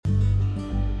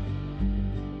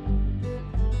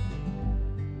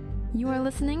You are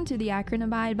listening to the Akron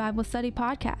Abide Bible Study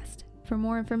Podcast. For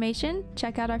more information,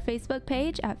 check out our Facebook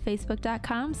page at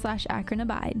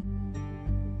facebook.com/AkronAbide.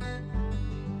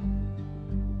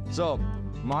 So,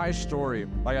 my story,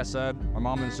 like I said, my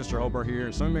mom and sister Hope are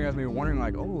here. Some of you guys may be wondering,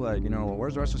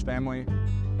 where's the rest of his family?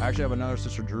 I actually have another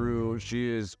sister, Drew. She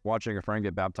is watching a friend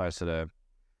get baptized today.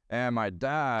 And my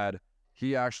dad,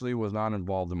 he actually was not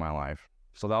involved in my life.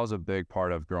 So that was a big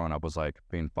part of growing up, was like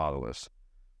being fatherless.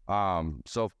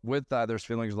 So with that, there's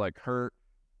feelings like hurt,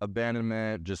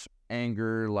 abandonment, just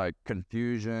anger, like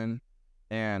confusion.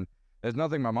 And there's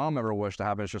nothing my mom ever wished to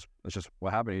happen. It's just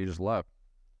what happened. He just left.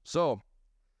 So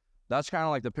that's kind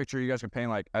of like the picture you guys can paint,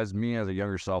 like as me as a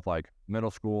younger self, like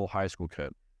middle school, high school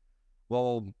kid.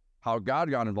 Well, how God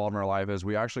got involved in our life is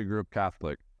we actually grew up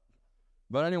Catholic.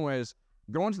 But anyways,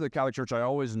 going to the Catholic Church, I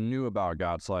always knew about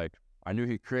God. It's like, I knew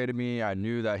he created me. I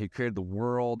knew that he created the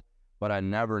world, but I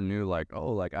never knew I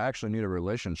actually need a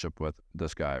relationship with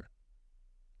this guy.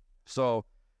 So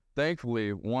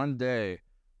thankfully, one day,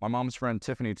 my mom's friend,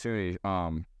 Tiffany Tooney,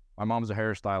 my mom's a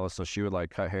hairstylist, so she would like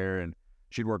cut hair and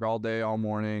she'd work all day, all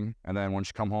morning. And then when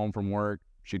she'd come home from work,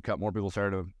 she'd cut more people's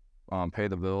hair to pay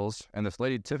the bills. And this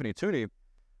lady, Tiffany Tooney,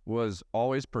 was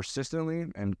always persistently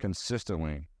and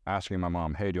consistently asking my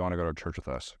mom, hey, do you want to go to church with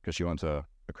us? Because she went to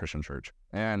a Christian church.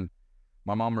 And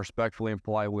my mom respectfully and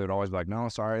politely would always be like, no,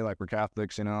 sorry, like we're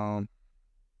Catholics, that's,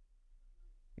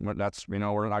 we're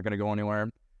not going to go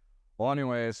anywhere. Well,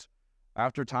 anyways,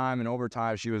 after time and over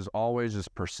time, she was always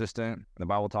just persistent. The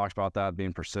Bible talks about that,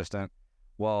 being persistent.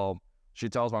 Well, she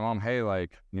tells my mom, hey,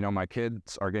 my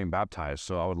kids are getting baptized,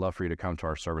 so I would love for you to come to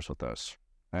our service with us.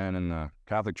 And in the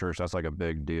Catholic Church, that's like a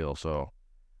big deal. So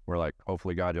we're like,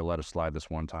 hopefully, God, you'll let us slide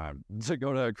this one time to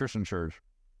go to a Christian church.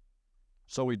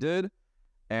 So we did.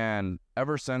 And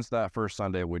ever since that first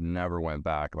Sunday, we never went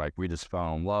back. Like, we just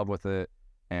fell in love with it.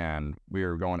 And we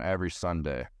were going every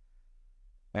Sunday.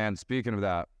 And speaking of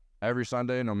that, every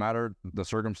Sunday, no matter the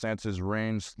circumstances,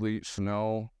 rain, sleet,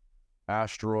 snow,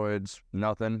 asteroids,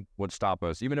 nothing would stop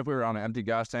us. Even if we were on an empty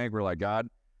gas tank, we're like, God,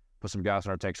 put some gas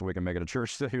in our tank so we can make it to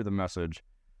church to hear the message.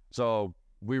 So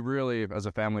we really, as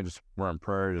a family, just were in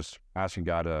prayer, just asking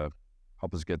God to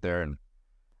help us get there. And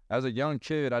as a young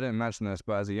kid, I didn't mention this,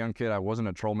 but as a young kid, I wasn't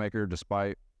a troublemaker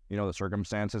despite, the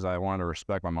circumstances. I wanted to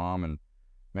respect my mom and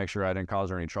make sure I didn't cause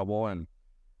her any trouble. And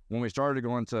when we started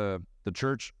going to the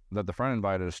church that the friend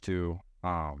invited us to,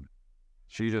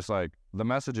 she just the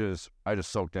messages, I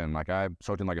just soaked in. I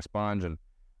soaked in like a sponge. And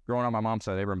growing up, my mom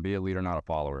said, Abram, be a leader, not a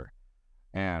follower.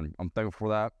 And I'm thankful for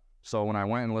that. So when I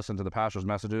went and listened to the pastor's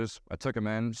messages, I took them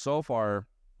in. So far,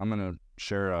 I'm going to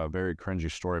share a very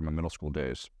cringy story of my middle school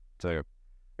days to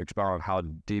expound on how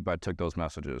deep I took those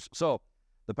messages. So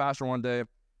the pastor one day,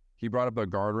 he brought up a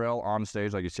guardrail on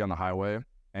stage like you see on the highway.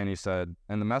 And he said,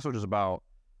 and the message is about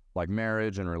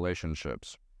marriage and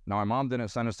relationships. Now, my mom didn't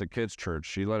send us to kids' church.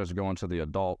 She let us go into the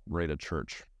adult-rated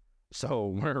church. So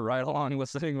we're right along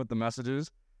listening with the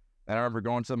messages. And I remember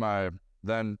going to my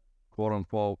then,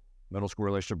 quote-unquote, middle school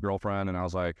relationship girlfriend, and I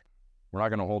was like, we're not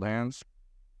going to hold hands.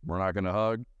 We're not going to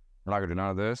hug. We're not going to do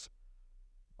none of this.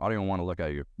 I don't even want to look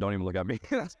at you. Don't even look at me.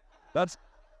 That's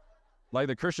like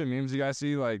the Christian memes you guys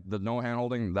see, like the no hand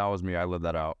holding. That was me. I lived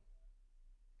that out.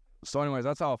 So anyways,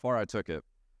 that's how far I took it.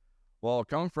 Well,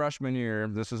 come freshman year,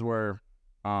 this is where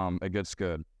it gets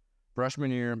good.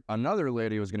 Freshman year, another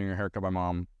lady was getting her haircut by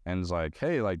mom and was like,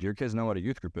 hey, do your kids know what a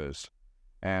youth group is?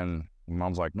 And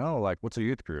mom's like, no, what's a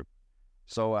youth group?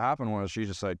 So what happened was she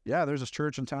just yeah, there's this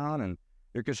church in town and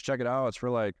your kids check it out. It's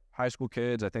for high school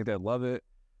kids. I think they'd love it.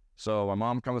 So my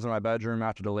mom comes in my bedroom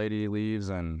after the lady leaves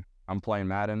and I'm playing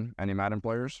Madden. Any Madden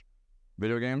players?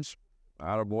 Video games?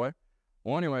 Atta boy.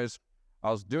 Well, anyways, I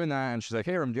was doing that and she's like,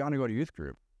 hey, do you want to go to youth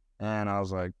group? And I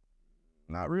was like,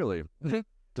 not really,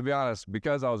 to be honest,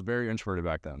 because I was very introverted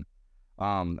back then.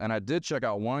 And I did check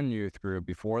out one youth group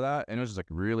before that, and it was just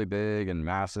really big and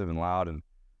massive and loud. And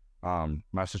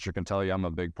my sister can tell you I'm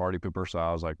a big party pooper, so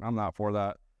I was like, I'm not for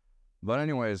that. But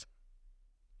anyways,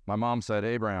 my mom said,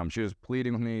 Abraham, she was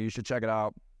pleading with me, you should check it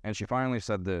out. And she finally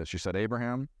said this. She said,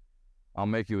 Abraham, I'll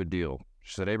make you a deal.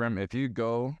 She said, Abraham, if you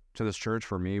go to this church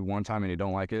for me one time and you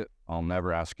don't like it, I'll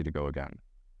never ask you to go again.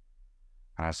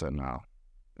 And I said, no,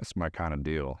 that's my kind of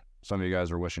deal. Some of you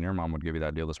guys are wishing your mom would give you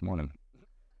that deal this morning.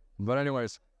 But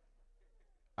anyways,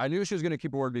 I knew she was going to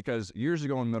keep her word because years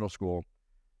ago in middle school,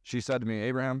 she said to me,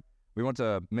 Abraham, we went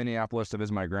to Minneapolis to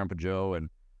visit my grandpa Joe, and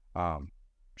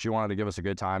she wanted to give us a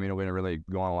good time. We didn't really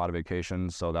go on a lot of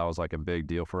vacations, so that was a big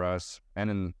deal for us. And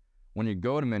then when you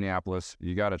go to Minneapolis,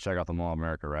 you got to check out the Mall of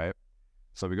America, right?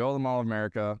 So we go to the Mall of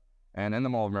America, and in the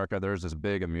Mall of America, there's this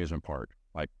big amusement park,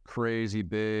 crazy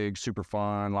big, super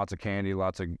fun, lots of candy,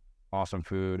 lots of awesome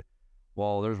food.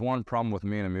 Well, there's one problem with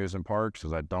me in amusement parks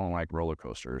is I don't like roller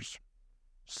coasters.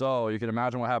 So you can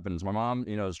imagine what happens. My mom,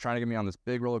 is trying to get me on this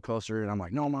big roller coaster, and I'm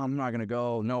like, no, Mom, I'm not going to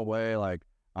go. No way. Like,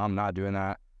 I'm not doing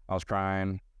that. I was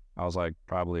crying. I was like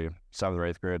probably 7th or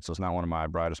 8th grade, so it's not one of my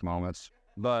brightest moments.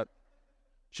 But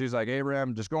she's like,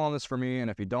 Abraham, just go on this for me,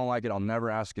 and if you don't like it, I'll never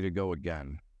ask you to go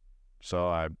again. So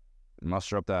I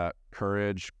muster up that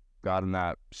courage, got in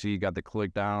that seat, got the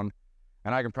click down,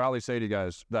 and I can proudly say to you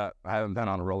guys that I haven't been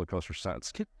on a roller coaster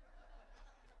since.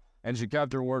 And she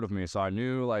kept her word with me, so I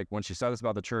knew, like, when she said this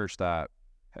about the church that,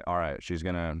 all right, she's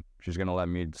gonna let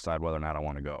me decide whether or not I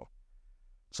want to go.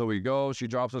 So we go, she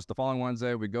drops us the following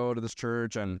Wednesday, we go to this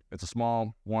church, and it's a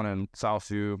small one in South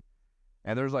Sioux,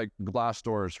 and there's, like, glass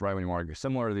doors right when you walk,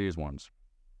 similar to these ones.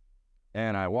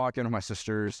 And I walk in with my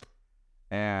sisters,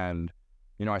 and,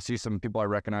 I see some people I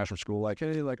recognize from school, like,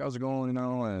 hey, like, how's it going,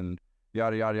 and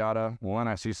yada, yada, yada. Well, then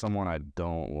I see someone I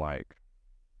don't like.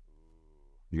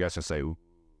 You guys can say, ooh.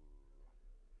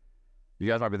 You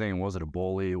guys might be thinking, was it a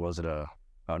bully? Was it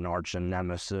an arch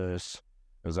nemesis?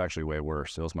 It was actually way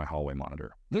worse. It was my hallway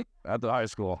monitor at the high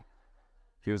school.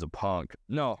 He was a punk.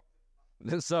 No.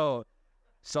 So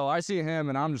I see him,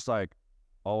 and I'm just like,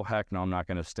 oh, heck no, I'm not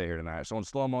going to stay here tonight. So in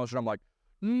slow motion, I'm like,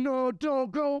 no,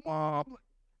 don't go, Mom.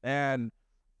 And,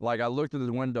 like, I look through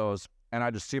the windows, and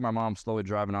I just see my mom slowly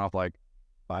driving off, like,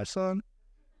 bye, son.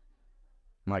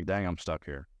 I'm like, dang, I'm stuck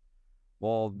here.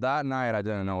 Well, that night I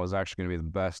didn't know was actually going to be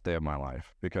the best day of my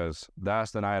life, because that's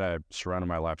the night I surrendered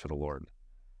my life to the Lord,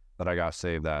 that I got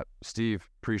saved, that Steve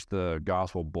preached the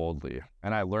gospel boldly.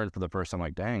 And I learned for the first time,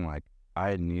 like, dang, like,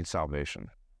 I need salvation,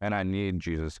 and I need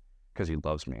Jesus because he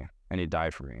loves me, and he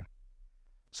died for me.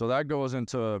 So that goes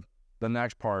into the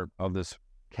next part of this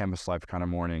campus life kind of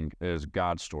morning is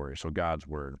God's story, so God's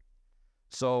word.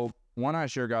 So when I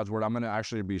share God's word, I'm going to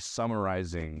actually be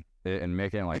summarizing it and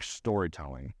making it like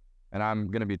storytelling. And I'm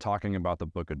going to be talking about the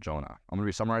book of Jonah. I'm going to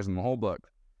be summarizing the whole book.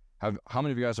 How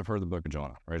many of you guys have heard the book of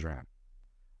Jonah? Raise your hand.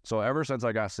 So ever since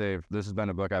I got saved, this has been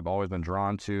a book I've always been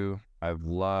drawn to, I've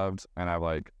loved, and I've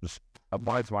like just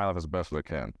applied to my life as best as I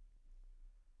can.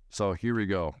 So here we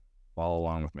go. Follow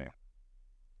along with me.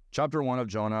 Chapter 1 of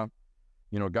Jonah.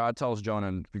 God tells Jonah,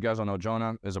 and if you guys don't know,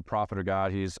 Jonah is a prophet of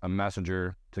God. He's a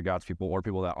messenger to God's people or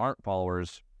people that aren't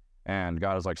followers. And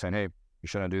God is like saying, hey, you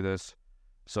shouldn't do this.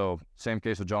 So same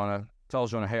case with Jonah.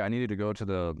 Tells Jonah, hey, I need you to go to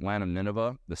the land of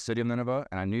Nineveh, the city of Nineveh,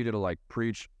 and I need you to like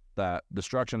preach that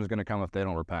destruction is going to come if they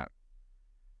don't repent.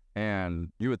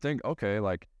 And you would think, okay,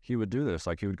 like he would do this.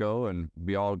 Like he would go and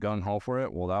be all gung-ho for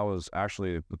it. Well, that was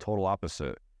actually the total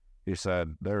opposite. He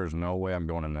said, there is no way I'm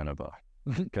going to Nineveh.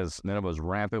 Because Nineveh was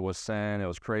rampant with sin. It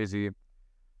was crazy.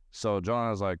 So Jonah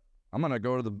was like, I'm going to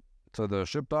go to the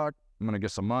ship dock. I'm going to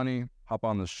get some money, hop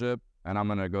on the ship, and I'm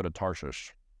going to go to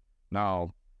Tarshish.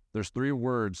 Now, there's 3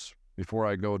 words before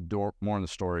I go more in the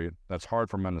story that's hard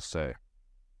for men to say.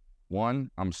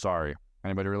 1, I'm sorry.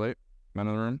 Anybody relate? Men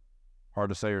in the room? Hard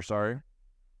to say you're sorry.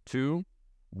 2,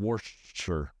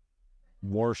 Worcestershire.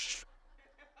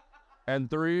 And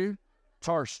 3,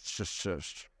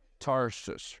 Tarshish.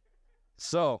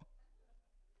 So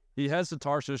he heads to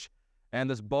Tarshish, and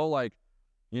this boat, like,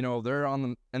 they're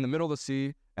in the middle of the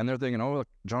sea, and they're thinking, oh,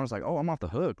 Jonah's like, oh, I'm off the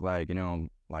hook. Like,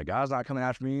 like God's not coming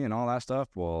after me and all that stuff.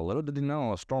 Well, little did he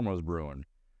know a storm was brewing.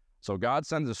 So God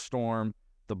sends a storm,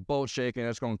 the boat's shaking,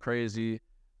 it's going crazy,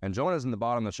 and Jonah's in the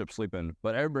bottom of the ship sleeping,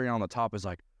 but everybody on the top is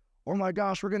like, oh my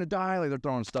gosh, we're going to die. Like, they're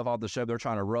throwing stuff off the ship. They're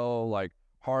trying to row, like,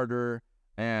 harder.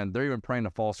 And they're even praying to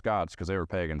false gods because they were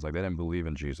pagans. Like, they didn't believe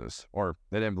in Jesus, or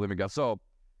they didn't believe in God. So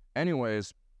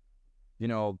anyways,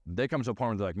 they come to a point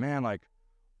where they're like, man, like,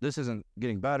 this isn't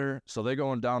getting better. So they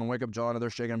go down and wake up Jonah.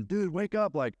 They're shaking him. Dude, wake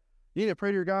up. Like, you need to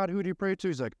pray to your God. Who do you pray to?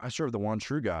 He's like, I serve the one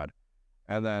true God.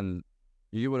 And then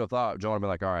you would have thought Jonah would be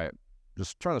like, all right,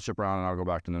 just turn the ship around and I'll go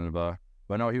back to Nineveh.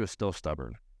 But no, he was still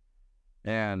stubborn.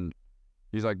 And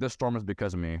he's like, this storm is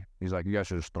because of me. He's like, you guys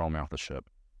should just throw me off the ship.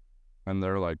 And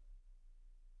they're like,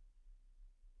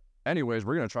 anyways,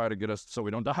 we're going to try to get us so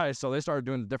we don't die. So they started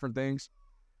doing different things.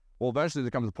 Well, eventually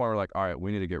there comes a point where like, all right,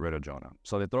 we need to get rid of Jonah.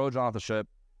 So they throw Jonah off the ship,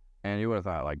 and you would have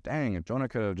thought like, dang, if Jonah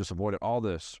could have just avoided all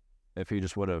this if he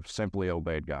just would have simply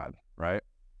obeyed God, right?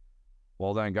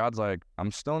 Well, then God's like,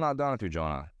 I'm still not done with you,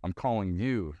 Jonah. I'm calling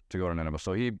you to go to Nineveh.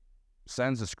 So he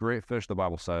sends this great fish, the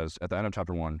Bible says, at the end of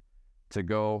chapter 1, to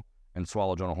go and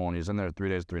swallow Jonah whole, and he's in there 3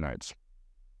 days, 3 nights.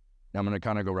 Now I'm going to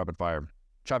kind of go rapid fire.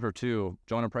 Chapter 2,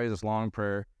 Jonah prays this long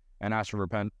prayer and asks he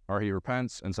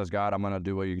repents and says, God, I'm going to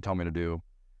do what you tell me to do.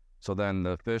 So then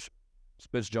the fish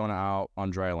spits Jonah out on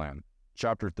dry land.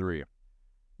 Chapter 3,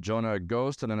 Jonah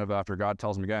goes to Nineveh after God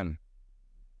tells him again,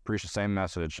 preach the same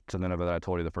message to Nineveh that I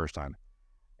told you the first time.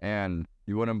 And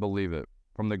you wouldn't believe it.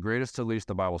 From the greatest to least,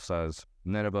 the Bible says,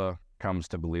 Nineveh comes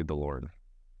to believe the Lord,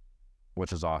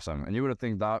 which is awesome. And you would have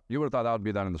thought that would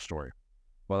be that in the story.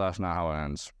 Well, that's not how it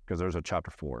ends, because there's a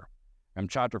chapter 4. In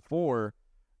chapter 4,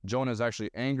 Jonah is actually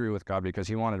angry with God because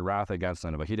he wanted wrath against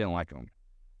Nineveh. He didn't like him.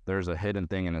 There's a hidden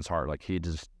thing in his heart. Like, he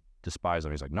just despised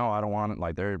them. He's like, no, I don't want it.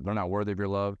 Like, they're not worthy of your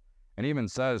love. And he even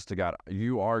says to God,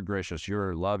 you are gracious,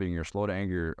 you're loving, you're slow to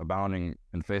anger, you're abounding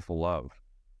in faithful love.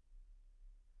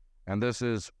 And this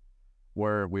is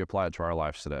where we apply it to our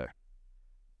lives today.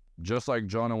 Just like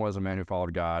Jonah was a man who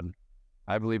followed God,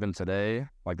 I believe in today,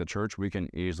 like the church, we can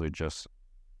easily just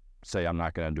say, I'm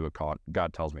not going to do what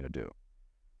God tells me to do.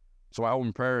 So my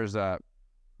open prayer is that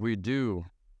we do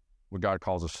what God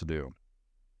calls us to do.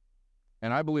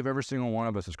 And I believe every single one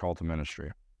of us is called to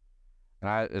ministry.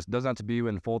 And it doesn't have to be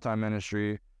in full-time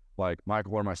ministry like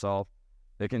Michael or myself.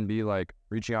 It can be like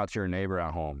reaching out to your neighbor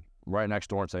at home, right next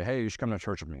door, and say, hey, you should come to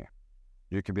church with me.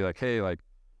 You could be like, hey, like,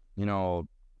 you know,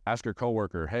 ask your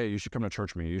coworker, hey, you should come to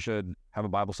church with me. You should have a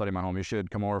Bible study in my home. You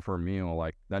should come over for a meal.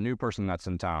 Like, that new person that's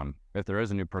in town, if there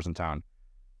is a new person in town,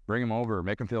 bring them over,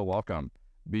 make them feel welcome.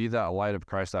 Be that light of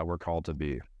Christ that we're called to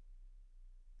be.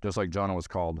 Just like Jonah was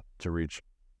called to reach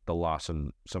the lost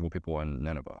and simple people in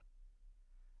Nineveh.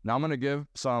 Now I'm going to give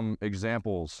some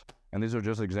examples, and these are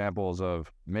just examples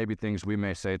of maybe things we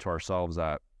may say to ourselves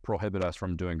that prohibit us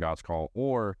from doing God's call,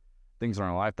 or things in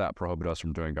our life that prohibit us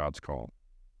from doing God's call.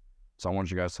 So I want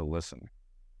you guys to listen.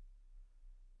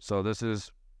 So this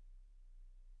is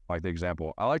like the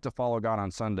example. I like to follow God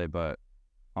on Sunday, but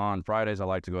on Fridays I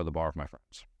like to go to the bar with my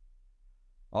friends.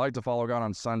 I like to follow God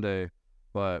on Sunday,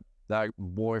 but that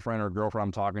boyfriend or girlfriend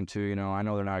I'm talking to, you know, I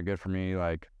know they're not good for me,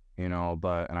 like, you know,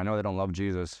 and I know they don't love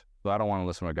Jesus, but I don't want to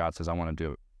listen to what God says. I want to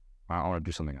do it. I want to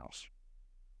do something else.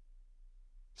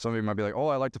 Some of you might be like, oh,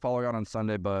 I like to follow God on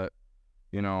Sunday, but,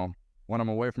 you know, when I'm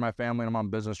away from my family and I'm on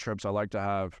business trips, I like to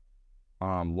have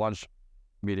lunch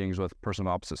meetings with a person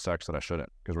of opposite sex that I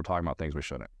shouldn't, because we're talking about things we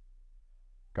shouldn't.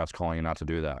 God's calling you not to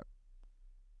do that.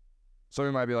 Some of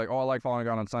you might be like, oh, I like following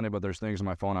God on Sunday, but there's things on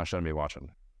my phone I shouldn't be watching.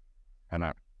 And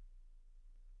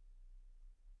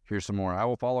here's some more. I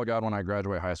will follow God when I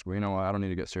graduate high school. You know what? I don't need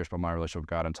to get serious about my relationship with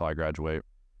God until I graduate.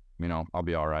 You know, I'll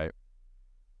be all right.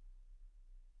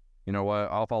 You know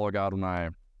what? I'll follow God when I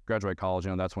graduate college.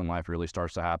 You know, that's when life really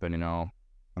starts to happen, you know,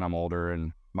 when I'm older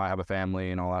and might have a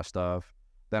family and all that stuff.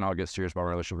 Then I'll get serious about my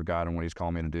relationship with God and what he's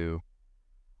calling me to do.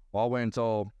 Well, I'll wait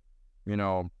until, you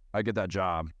know, I get that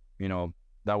job. You know,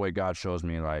 that way God shows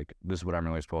me, like, this is what I'm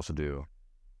really supposed to do.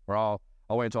 Or I'll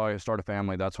wait until I start a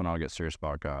family. That's when I'll get serious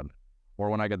about God. Or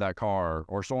when I get that car,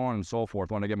 or so on and so forth,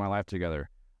 when I get my life together.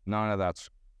 None of that's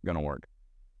going to work.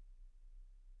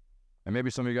 And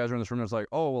maybe some of you guys are in this room that's like,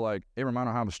 oh, well, like, Abram, I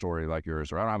don't have a story like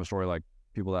yours, or I don't have a story like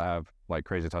people that have, like,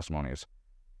 crazy testimonies.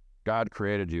 God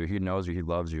created you. He knows you. He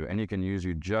loves you. And he can use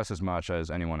you just as much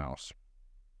as anyone else.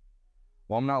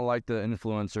 Well, I'm not like the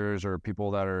influencers or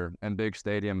people that are in big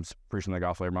stadiums preaching the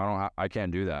gospel. I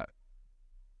can't do that.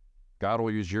 God will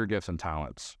use your gifts and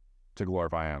talents to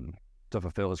glorify him, to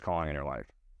fulfill his calling in your life.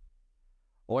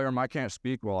 Well, Abram, I can't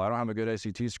speak well. I don't have a good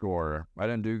ACT score. I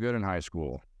didn't do good in high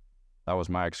school. That was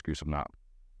my excuse of not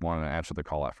wanting to answer the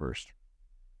call at first.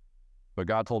 But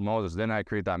God told Moses, then I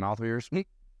create that mouth of yours.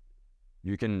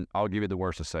 I'll give you the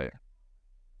words to say.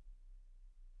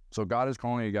 So God is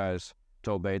calling you guys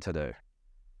to obey today.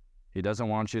 He doesn't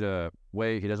want you to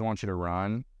wait. He doesn't want you to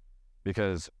run,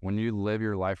 because when you live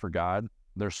your life for God,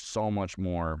 there's so much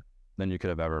more than you could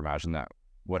have ever imagined that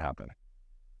would happen.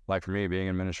 Like for me, being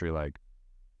in ministry, like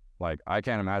I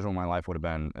can't imagine what my life would have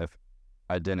been if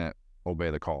I didn't obey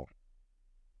the call.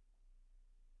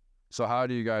 So how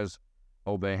do you guys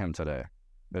obey him today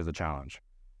is the challenge.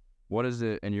 What is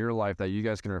it in your life that you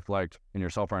guys can reflect in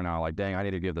yourself right now? Like, dang, I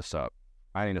need to give this up.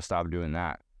 I need to stop doing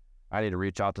that. I need to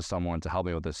reach out to someone to help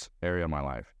me with this area of my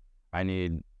life. I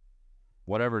need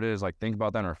whatever it is, like, think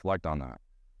about that and reflect on that.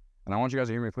 And I want you guys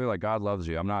to hear me clearly, like, God loves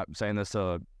you. I'm not saying this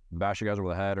to bash you guys over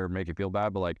the head or make you feel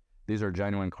bad, but like, these are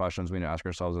genuine questions we need to ask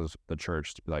ourselves as the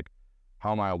church. To be like,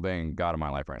 how am I obeying God in my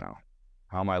life right now?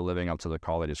 How am I living up to the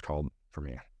call that he's called for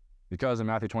me? Because in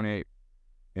Matthew 28,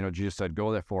 you know, Jesus said,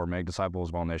 go therefore, make disciples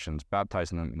of all nations,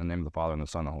 baptizing them in the name of the Father and the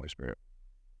Son and the Holy Spirit.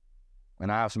 And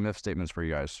I have some if statements for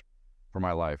you guys for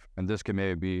my life. And this could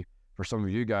maybe be for some of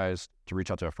you guys to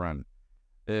reach out to a friend.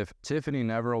 If Tiffany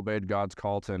never obeyed God's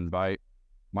call to invite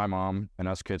my mom and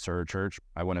us kids to her church,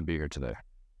 I wouldn't be here today.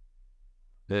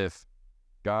 If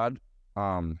the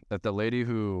lady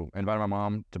who invited my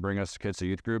mom to bring us kids to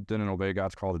youth group didn't obey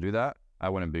God's call to do that, I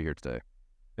wouldn't be here today.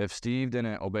 If Steve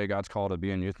didn't obey God's call to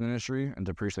be in youth ministry and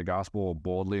to preach the gospel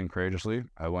boldly and courageously,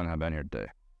 I wouldn't have been here today.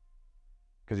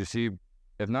 Because you see,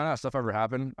 if none of that stuff ever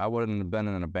happened, I wouldn't have been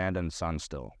an abandoned son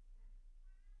still.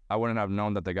 I wouldn't have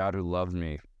known that the God who loved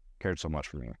me cared so much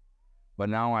for me. But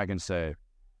now I can say,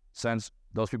 since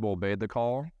those people obeyed the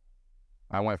call,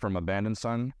 I went from abandoned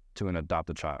son to an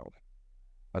adopted child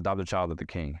of the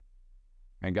King.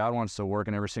 And God wants to work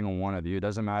in every single one of you. It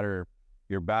doesn't matter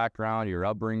your background, your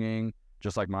upbringing,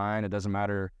 just like mine. It doesn't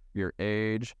matter your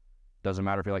age. It doesn't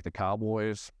matter if you like the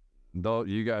Cowboys. Though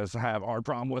you guys have our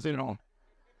problem with,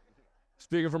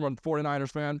 speaking from a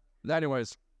 49ers fan.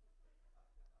 Anyways,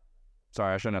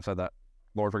 sorry, I shouldn't have said that.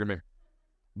 Lord, forgive me.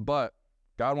 But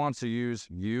God wants to use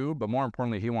you, but more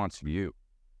importantly, he wants you.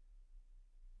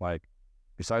 Like,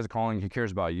 besides the calling, he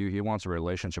cares about you. He wants a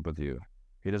relationship with you.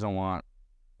 He doesn't want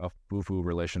a foo-foo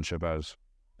relationship, as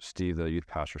Steve, the youth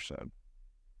pastor, said.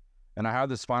 And I have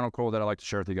this final quote that I'd like to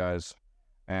share with you guys.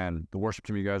 And the worship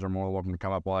team, you guys are more than welcome to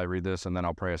come up while I read this, and then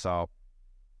I'll pray us out.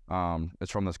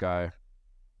 It's from this guy,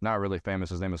 not really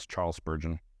famous. His name is Charles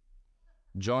Spurgeon.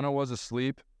 Jonah was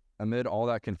asleep amid all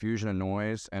that confusion and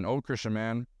noise, and O Christian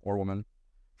man or woman,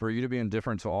 for you to be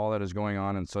indifferent to all that is going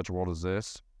on in such a world as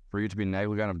this, for you to be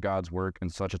negligent of God's work in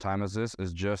such a time as this,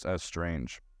 is just as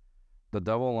strange. The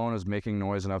devil alone is making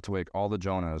noise enough to wake all the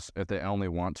Jonahs if they only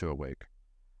want to awake.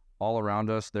 All around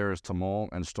us there is tumult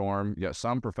and storm, yet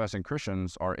some professing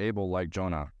Christians are able, like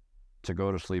Jonah, to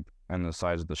go to sleep in the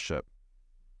sides of the ship.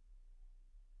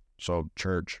 So,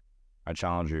 church, I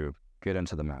challenge you, get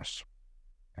into the mess.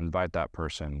 Invite that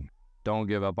person. Don't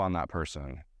give up on that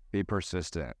person. Be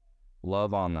persistent.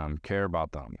 Love on them. Care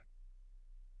about them.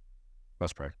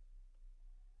 Let's pray.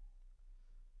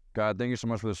 God, thank you so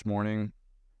much for this morning.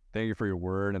 Thank you for your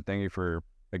word, and thank you for,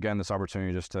 again, this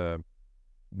opportunity just to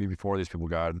be before these people,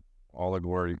 God. All the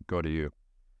glory go to you.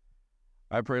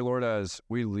 I pray, Lord, as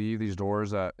we leave these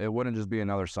doors, that it wouldn't just be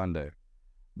another Sunday,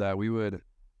 that we would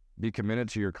be committed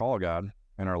to your call, God,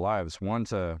 in our lives. One,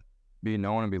 to be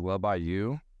known and be loved by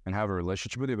you and have a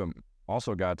relationship with you, but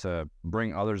also, God, to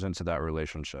bring others into that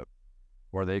relationship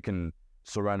where they can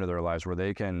surrender their lives, where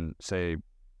they can say,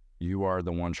 you are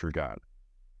the one true God.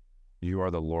 You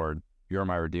are the Lord. You are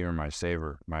my Redeemer, my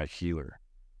Savior, my Healer.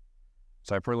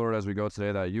 So I pray, Lord, as we go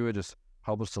today, that you would just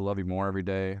help us to love you more every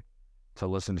day, to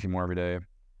listen to you more every day.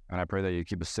 And I pray that you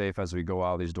keep us safe as we go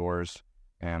out these doors.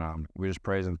 And we just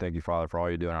praise and thank you, Father, for all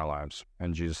you do in our lives.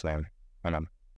 In Jesus' name, amen.